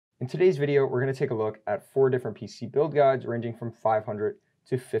In today's video, we're going to take a look at 4 different PC build guides ranging from $500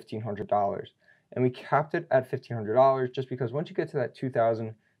 to $1,500. And we capped it at $1,500 just because once you get to that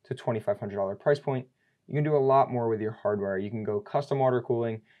 $2,000 to $2,500 price point, you can do a lot more with your hardware. You can go custom water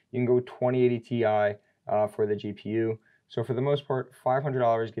cooling, you can go 2080 Ti for the GPU. So for the most part,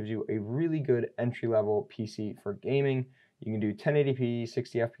 $500 gives you a really good entry-level PC for gaming. You can do 1080p,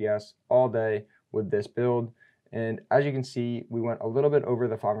 60 FPS all day with this build. And as you can see, we went a little bit over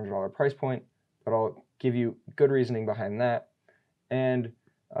the $500 price point, but I'll give you good reasoning behind that. And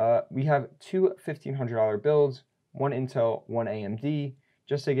we have 2 $1,500 builds, one Intel, one AMD,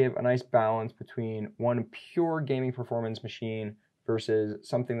 just to give a nice balance between one pure gaming performance machine versus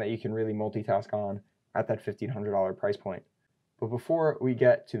something that you can really multitask on at that $1,500 price point. But before we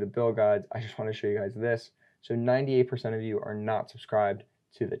get to the build guides, I just want to show you guys this. So 98% of you are not subscribed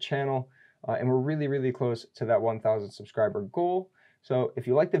to the channel. And we're really close to that 1,000 subscriber goal. So if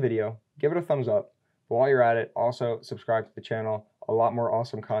you like the video, give it a thumbs up. But while you're at it, also subscribe to the channel. A lot more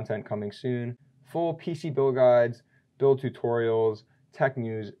awesome content coming soon. Full PC build guides, build tutorials, tech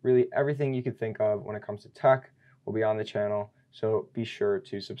news, really everything you could think of when it comes to tech will be on the channel. So be sure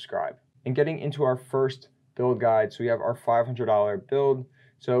to subscribe. And getting into our first build guide, so we have our $500 build.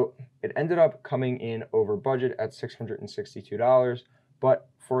 So it ended up coming in over budget at $662, but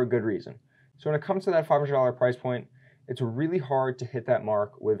for a good reason. So when it comes to that $500 price point, it's really hard to hit that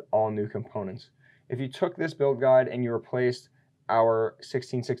mark with all new components. If you took this build guide and you replaced our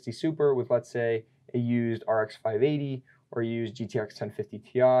 1660 Super with, let's say, a used RX 580 or a used GTX 1050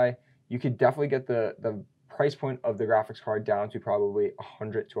 Ti, you could definitely get the price point of the graphics card down to probably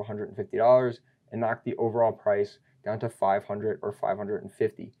 $100 to $150 and knock the overall price down to $500 or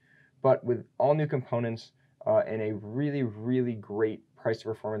 $550. But with all new components and a really great price to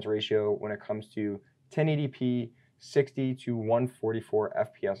performance ratio when it comes to 1080p, 60 to 144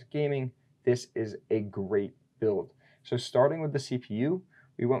 FPS gaming, this is a great build. So starting with the CPU,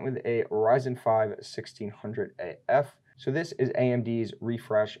 we went with a Ryzen 5 1600AF. So this is AMD's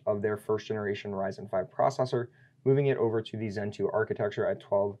refresh of their first generation Ryzen 5 processor, moving it over to the Zen 2 architecture at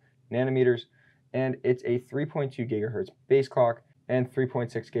 12 nanometers. And it's a 3.2 gigahertz base clock and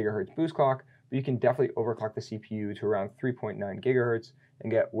 3.6 gigahertz boost clock. But you can definitely overclock the CPU to around 3.9 gigahertz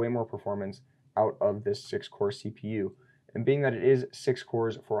and get way more performance out of this 6-core CPU. And being that it is 6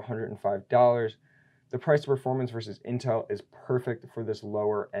 cores for $105, the price to performance versus Intel is perfect for this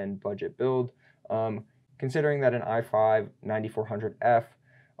lower end budget build. Considering that an i5 9400F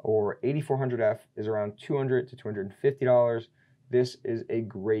or 8400F is around $200 to $250, this is a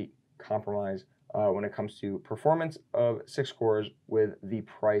great compromise when it comes to performance of 6 cores with the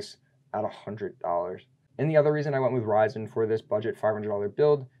price at $100. And the other reason I went with Ryzen for this budget $500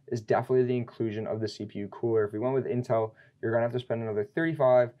 build is definitely the inclusion of the CPU cooler. If we went with Intel, you're gonna have to spend another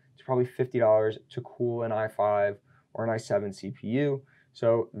 $35 to probably $50 to cool an i5 or an i7 CPU.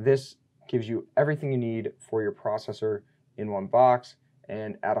 So this gives you everything you need for your processor in one box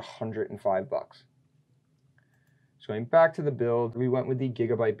and at $105. So going back to the build, we went with the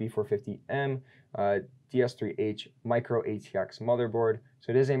Gigabyte B450M DS3H Micro ATX motherboard.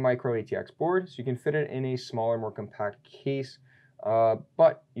 So it is a Micro ATX board, so you can fit it in a smaller, more compact case,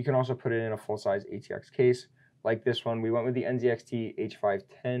 but you can also put it in a full-size ATX case. Like this one, we went with the NZXT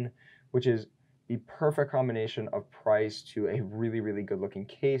H510, which is the perfect combination of price to a really good looking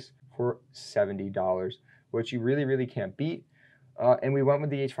case for $70, which you really can't beat. And we went with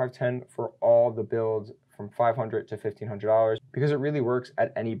the H510 for all the builds from $500 to $1,500 because it really works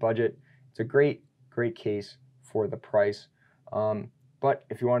at any budget. It's a great case for the price. But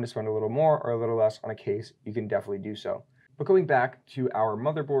if you want to spend a little more or a little less on a case, you can definitely do so. But going back to our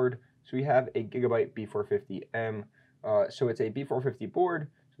motherboard, so we have a Gigabyte B450M. So it's a B450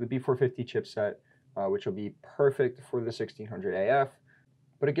 board, so the B450 chipset, which will be perfect for the 1600AF.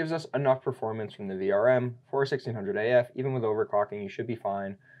 But it gives us enough performance from the VRM for a 1600AF. Even with overclocking, you should be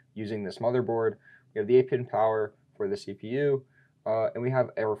fine using this motherboard. We have the 8-pin power for the CPU, and we have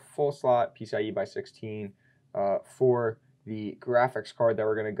our full slot PCIe by 16 for the graphics card that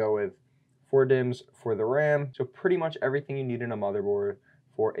we're going to go with, 4 DIMMs for the RAM. So pretty much everything you need in a motherboard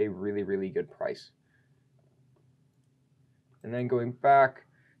for a really good price. And then going back,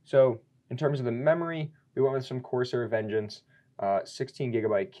 so in terms of the memory, we went with some Corsair Vengeance 16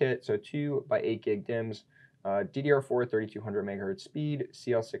 gigabyte kit, so 2 by 8 gig DIMMs, DDR4 3200 megahertz speed,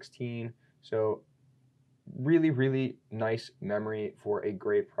 CL16. So really nice memory for a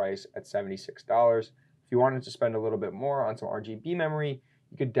great price at $76. If you wanted to spend a little bit more on some RGB memory,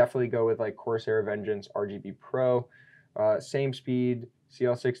 you could definitely go with like Corsair Vengeance RGB Pro. Same speed,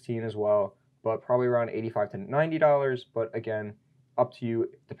 CL16 as well, but probably around $85 to $90. But again, up to you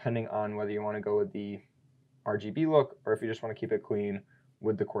depending on whether you want to go with the RGB look or if you just want to keep it clean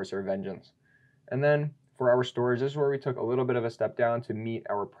with the Corsair Vengeance. And then for our storage, this is where we took a little bit of a step down to meet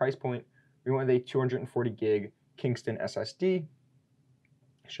our price point. We went with a 240 gig Kingston SSD.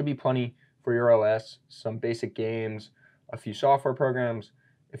 Should be plenty for your OS, some basic games, a few software programs.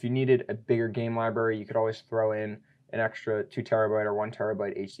 If you needed a bigger game library, you could always throw in an extra 2 terabyte or 1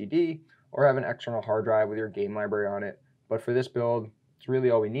 terabyte HDD, or have an external hard drive with your game library on it. But for this build, it's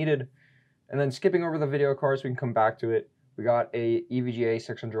really all we needed. And then skipping over the video card so we can come back to it, we got a EVGA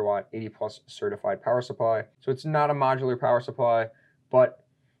 600 watt 80 plus certified power supply. So it's not a modular power supply, but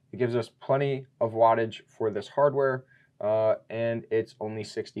it gives us plenty of wattage for this hardware, and it's only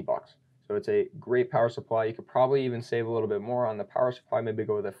 60 bucks. So it's a great power supply. You could probably even save a little bit more on the power supply, maybe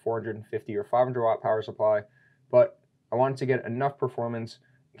go with a 450 or 500 watt power supply. But I wanted to get enough performance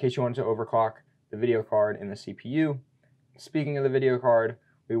in case you wanted to overclock the video card in the CPU. Speaking of the video card,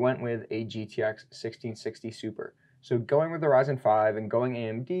 we went with a GTX 1660 Super. So going with the Ryzen 5 and going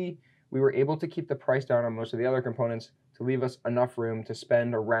AMD, we were able to keep the price down on most of the other components to leave us enough room to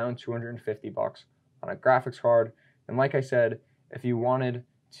spend around 250 bucks on a graphics card. And like I said, if you wanted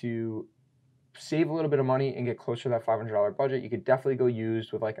to save a little bit of money and get closer to that $500 budget, you could definitely go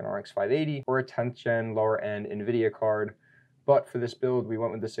used with like an RX 580 or a 10th gen lower end NVIDIA card. But for this build, we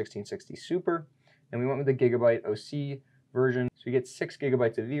went with the 1660 Super, and we went with the Gigabyte OC version. So you get 6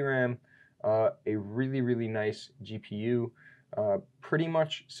 gigabytes of VRAM, a really nice GPU, pretty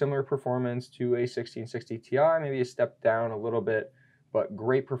much similar performance to a 1660 Ti, maybe a step down a little bit, but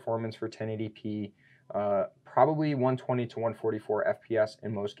great performance for 1080p. Probably 120 to 144 FPS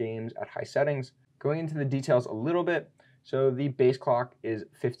in most games at high settings. Going into the details a little bit, so the base clock is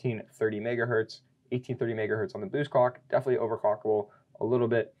 1530 megahertz, 1830 megahertz on the boost clock, definitely overclockable a little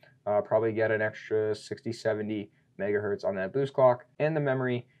bit, probably get an extra 60-70 megahertz on that boost clock. And the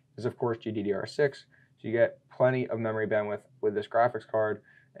memory is of course GDDR6, so you get plenty of memory bandwidth with this graphics card,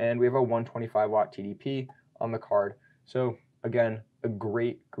 and we have a 125 watt TDP on the card. So again, a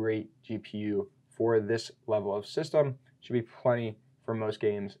great GPU for this level of system. Should be plenty for most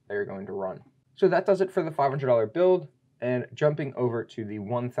games that you're going to run. So that does it for the $500 build, and jumping over to the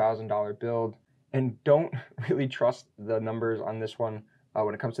 $1,000 build. And don't really trust the numbers on this one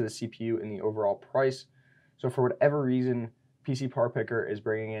when it comes to the CPU and the overall price. So for whatever reason, PC Power Picker is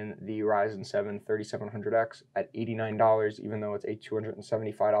bringing in the Ryzen 7 3700X at $89, even though it's a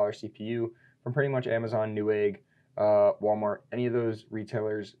 $275 CPU from pretty much Amazon, Newegg, Walmart, any of those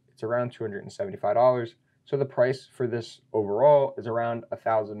retailers. It's around $275. So the price for this overall is around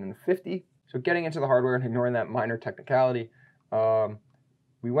 $1,050. So getting into the hardware and ignoring that minor technicality,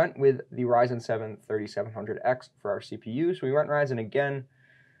 we went with the Ryzen 7 3700X for our CPU. So we went Ryzen again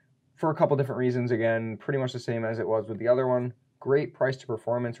for a couple different reasons. Again, pretty much the same as it was with the other one. Great price to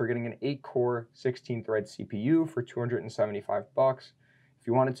performance. We're getting an 8-core 16-thread CPU for 275 bucks. If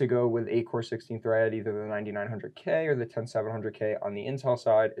you wanted to go with 8-core 16-thread, either the 9900K or the 10700K on the Intel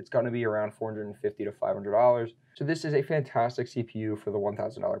side, it's going to be around $450 to $500. So this is a fantastic CPU for the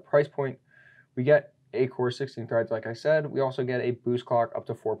 $1,000 price point. We get 8-core 16 threads, like I said. We also get a boost clock up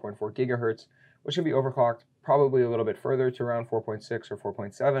to 4.4 gigahertz, which should be overclocked probably a little bit further to around 4.6 or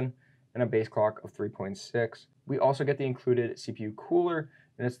 4.7, and a base clock of 3.6. We also get the included CPU cooler,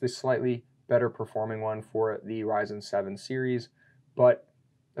 and it's the slightly better performing one for the Ryzen 7 series, but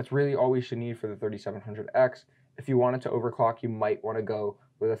that's really all we should need for the 3700X. If you wanted to overclock, you might want to go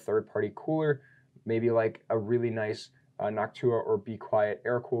with a third-party cooler, maybe like a really nice Noctua or Be Quiet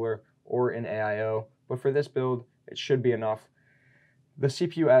air cooler or an AIO. But for this build, it should be enough. The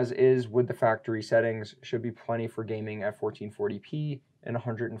CPU as is with the factory settings should be plenty for gaming at 1440p and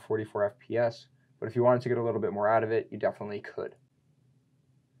 144 FPS. But if you wanted to get a little bit more out of it, you definitely could.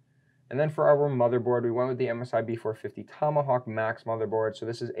 And then for our motherboard, we went with the MSI B450 Tomahawk Max motherboard. So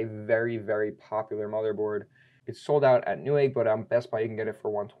this is a very popular motherboard. It's sold out at Newegg, but on Best Buy you can get it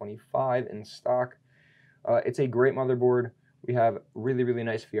for $125 in stock. It's a great motherboard. We have really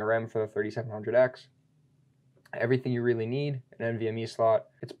nice VRM for the 3700X. Everything you really need, an NVMe slot.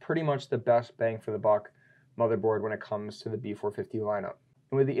 It's pretty much the best bang for the buck motherboard when it comes to the B450 lineup.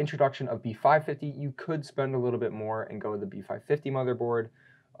 And with the introduction of B550, you could spend a little bit more and go with the B550 motherboard.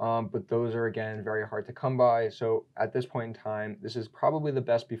 But those are, again, very hard to come by. So at this point in time, this is probably the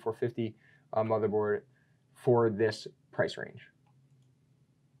best B450 motherboard for this price range.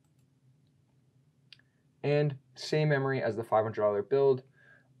 And same memory as the $500 build.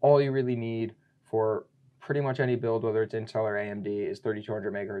 All you really need for pretty much any build, whether it's Intel or AMD, is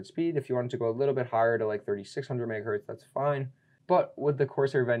 3200 megahertz speed. If you wanted to go a little bit higher to like 3600 megahertz, that's fine. But with the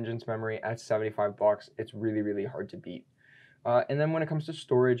Corsair Vengeance memory at 75 bucks, it's really hard to beat. And then when it comes to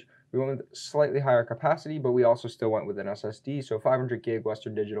storage, we went with slightly higher capacity, but we also still went with an SSD, so 500 gig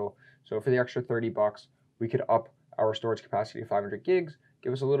Western Digital. So for the extra 30 bucks, we could up our storage capacity to 500 gigs,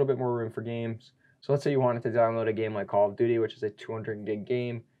 give us a little bit more room for games. So let's say you wanted to download a game like Call of Duty, which is a 200 gig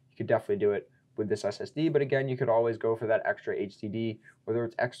game, you could definitely do it with this SSD. But again, you could always go for that extra HDD, whether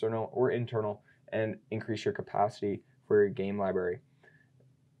it's external or internal, and increase your capacity for your game library.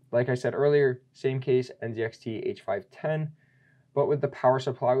 Like I said earlier, same case, NZXT H510, but with the power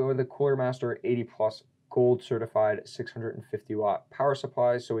supply, we went with the Cooler Master 80 Plus Gold certified 650 watt power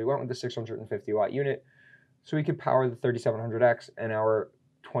supply. So we went with the 650 watt unit so we could power the 3700X and our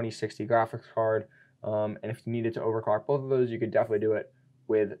 2060 graphics card. And if you needed to overclock both of those, you could definitely do it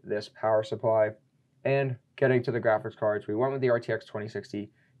with this power supply. And getting to the graphics cards, we went with the RTX 2060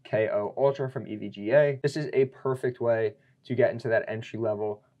 KO Ultra from EVGA. This is a perfect way to get into that entry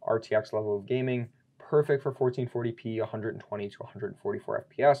level RTX level of gaming, perfect for 1440p 120 to 144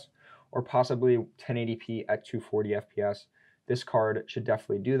 FPS, or possibly 1080p at 240 FPS. This card should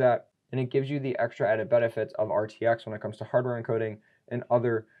definitely do that, and it gives you the extra added benefits of RTX when it comes to hardware encoding and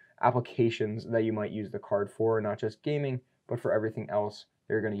other applications that you might use the card for, not just gaming, but for everything else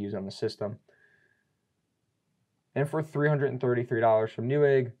that you're going to use on the system. And for $333 from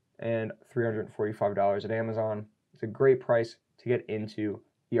Newegg and $345 at Amazon, it's a great price to get into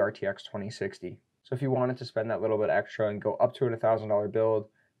the RTX 2060. So if you wanted to spend that little bit extra and go up to a $1,000 build,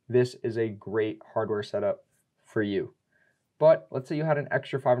 this is a great hardware setup for you. But let's say you had an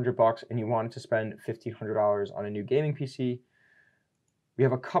extra 500 bucks and you wanted to spend $1,500 on a new gaming PC. We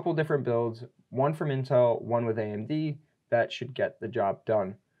have a couple different builds, one from Intel, one with AMD, that should get the job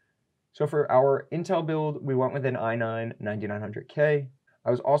done. So for our Intel build, we went with an i9 9900K.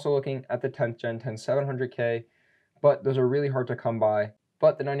 I was also looking at the 10th Gen 10700K, but those are really hard to come by.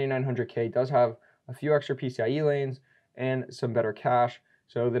 But the 9900K does have a few extra PCIe lanes and some better cache.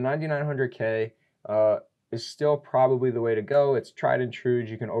 So the 9900K is still probably the way to go. It's tried and true.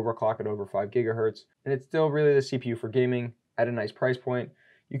 You can overclock it over 5 gigahertz, and it's still really the CPU for gaming at a nice price point.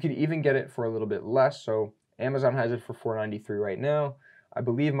 You could even get it for a little bit less. So Amazon has it for $493 right now. I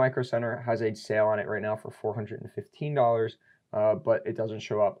believe Micro Center has a sale on it right now for $415, but it doesn't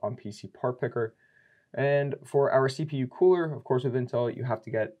show up on PC Part Picker. And for our CPU cooler, of course with Intel, you have to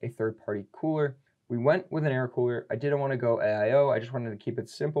get a third-party cooler. We went with an air cooler. I didn't want to go AIO. I just wanted to keep it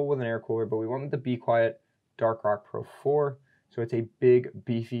simple with an air cooler, but we went with the Be Quiet Dark Rock Pro 4. So it's a big,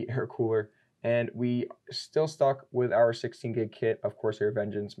 beefy air cooler. And we still stuck with our 16 gig kit of Corsair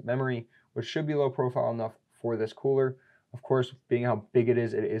Vengeance memory, which should be low profile enough for this cooler. Of course, being how big it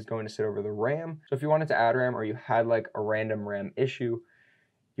is going to sit over the RAM. So if you wanted to add RAM or you had like a random RAM issue,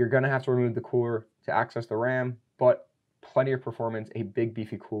 you're going to have to remove the cooler to access the RAM, but plenty of performance, a big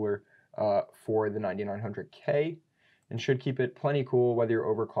beefy cooler for the 9900K, and should keep it plenty cool whether you're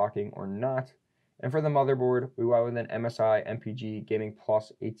overclocking or not. And for the motherboard, we went with an MSI MPG Gaming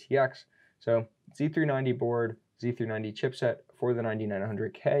Plus ATX. So Z390 board, Z390 chipset for the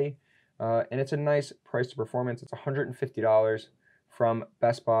 9900K. And it's a nice price to performance. It's $150 from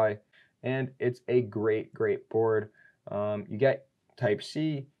Best Buy, and it's a great, great board. You get Type-C,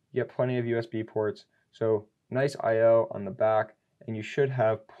 you get plenty of USB ports, so nice I/O on the back, and you should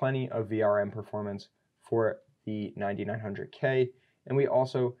have plenty of VRM performance for the 9900K. And we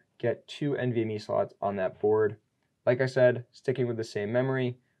also get 2 NVMe slots on that board. Like I said, sticking with the same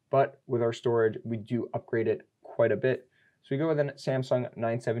memory, but with our storage, we do upgrade it quite a bit. So we go with a Samsung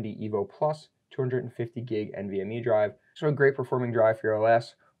 970 EVO Plus 250 gig NVMe drive. So a great performing drive for your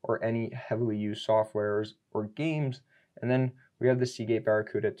OS or any heavily used softwares or games. And then we have the Seagate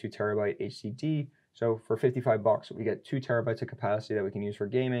Barracuda 2 terabyte HDD. So for 55 bucks, we get 2 terabytes of capacity that we can use for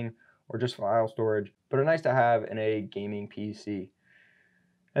gaming or just file storage, but are nice to have in a gaming PC.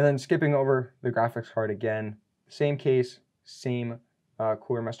 And then skipping over the graphics card again, same case, same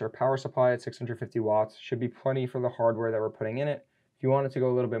Cooler Master power supply at 650 watts. Should be plenty for the hardware that we're putting in it. If you wanted to go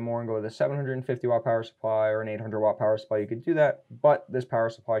a little bit more and go with a 750 watt power supply or an 800 watt power supply, you could do that, but this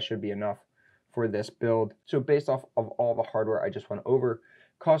power supply should be enough for this build. So based off of all the hardware I just went over,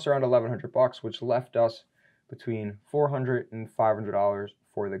 costs around 1,100 bucks, which left us between $400 and $500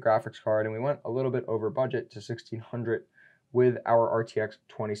 for the graphics card, and we went a little bit over budget to $1,600 with our RTX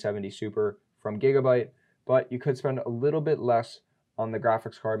 2070 Super from Gigabyte, but you could spend a little bit less on the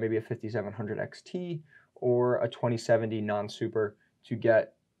graphics card, maybe a 5700 XT or a 2070 non-super to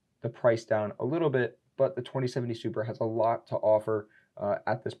get the price down a little bit, but the 2070 Super has a lot to offer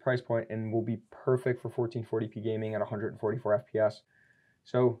at this price point and will be perfect for 1440p gaming at 144 FPS.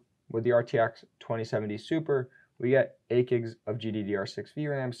 So with the RTX 2070 Super, we get 8 gigs of GDDR6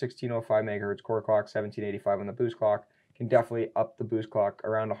 VRAM, 1605 MHz core clock, 1785 on the boost clock, can definitely up the boost clock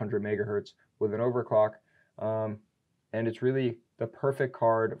around 100 megahertz with an overclock. And it's really the perfect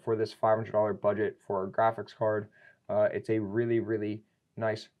card for this $500 budget for a graphics card. It's a really, really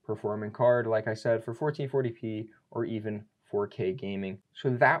nice performing card, like I said, for 1440p or even 4K gaming. So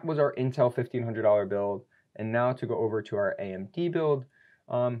that was our Intel $1,500 build. And now to go over to our AMD build.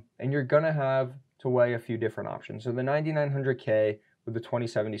 And you're gonna have to weigh a few different options. So the 9900K with the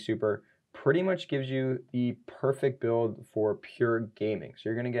 2070 Super pretty much gives you the perfect build for pure gaming. So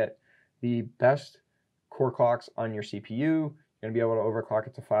you're gonna get the best core clocks on your CPU. You're gonna be able to overclock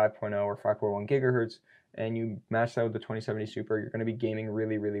it to 5.0 or 5.1 gigahertz, and you match that with the 2070 Super, you're gonna be gaming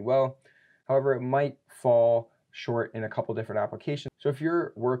really, really well. However, it might fall short in a couple different applications. So if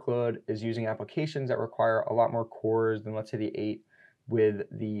your workload is using applications that require a lot more cores than, let's say, the 8 with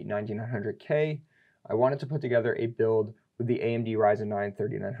the 9900K, I wanted to put together a build with the AMD Ryzen 9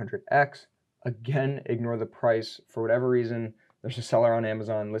 3900X. Again, ignore the price. For whatever reason, there's a seller on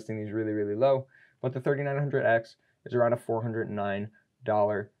Amazon listing these really, really low, but the 3900X is around a $409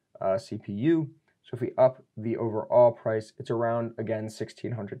 CPU. So if we up the overall price, it's around, again,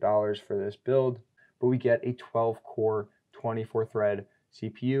 $1,600 for this build, but we get a 12-core, 24-thread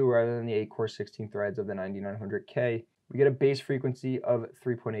CPU rather than the 8-core, 16 threads of the 9900K. We get a base frequency of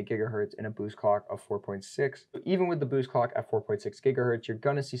 3.8 gigahertz and a boost clock of 4.6. So even with the boost clock at 4.6 gigahertz, you're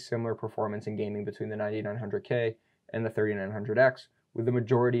gonna see similar performance in gaming between the 9900K and the 3900X, with the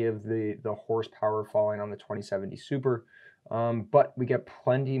majority of the horsepower falling on the 2070 Super. But we get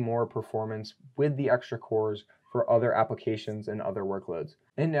plenty more performance with the extra cores for other applications and other workloads.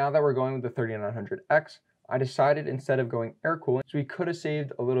 And now that we're going with the 3900X, I decided instead of going air cooling, so we could have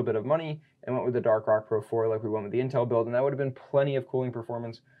saved a little bit of money and went with the Dark Rock Pro 4 like we went with the Intel build, and that would have been plenty of cooling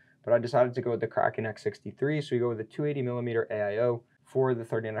performance, but I decided to go with the Kraken X63, so we go with the 280mm AIO for the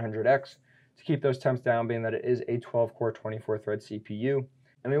 3900X to keep those temps down, being that it is a 12-core, 24-thread CPU.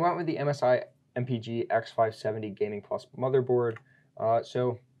 And we went with the MSI MPG X570 Gaming Plus motherboard,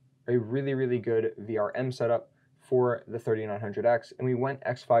 so a really, really good VRM setup for the 3900X, and we went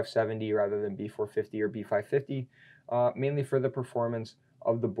X570 rather than B450 or B550, mainly for the performance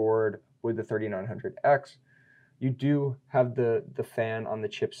of the board with the 3900X. You do have the fan on the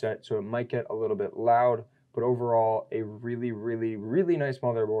chipset, so it might get a little bit loud, but overall a really, really, really nice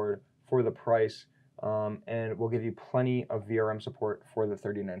motherboard for the price, and will give you plenty of VRM support for the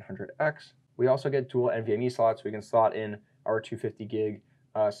 3900X. We also get dual NVMe slots, so we can slot in our 250 gig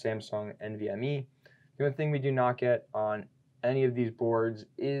Samsung NVMe. The only thing we do not get on any of these boards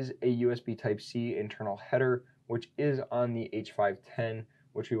is a USB Type-C internal header, which is on the H510,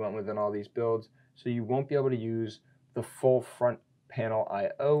 which we went with in all these builds. So you won't be able to use the full front panel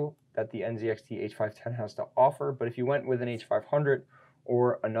I/O that the NZXT H510 has to offer. But if you went with an H500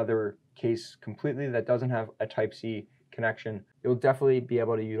 or another case completely that doesn't have a Type-C connection, you'll definitely be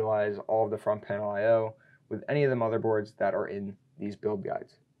able to utilize all of the front panel I/O with any of the motherboards that are in these build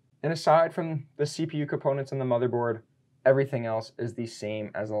guides. And aside from the CPU components and the motherboard, everything else is the same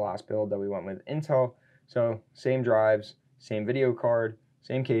as the last build that we went with Intel. So same drives, same video card,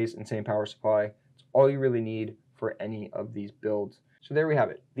 same case, and same power supply. It's all you really need for any of these builds. So there we have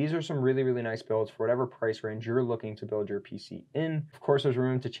it. These are some really, really nice builds for whatever price range you're looking to build your PC in. Of course, there's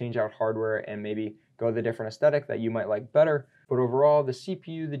room to change out hardware and maybe go with a different aesthetic that you might like better. But overall, the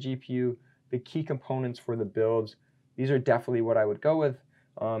CPU, the GPU, the key components for the builds, these are definitely what I would go with.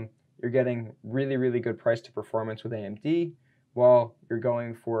 You're getting really, really good price to performance with AMD, while you're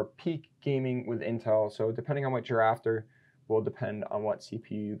going for peak gaming with Intel. So depending on what you're after will depend on what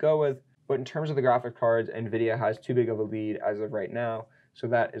CPU you go with. But in terms of the graphic cards, NVIDIA has too big of a lead as of right now. So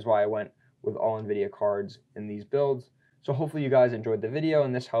that is why I went with all NVIDIA cards in these builds. So hopefully you guys enjoyed the video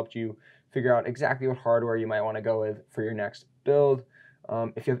and this helped you figure out exactly what hardware you might want to go with for your next build.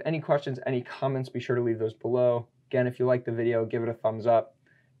 If you have any questions, any comments, be sure to leave those below. Again, if you like the video, give it a thumbs up.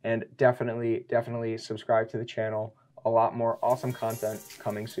 And definitely subscribe to the channel. A lot more awesome content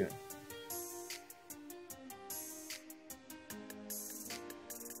coming soon.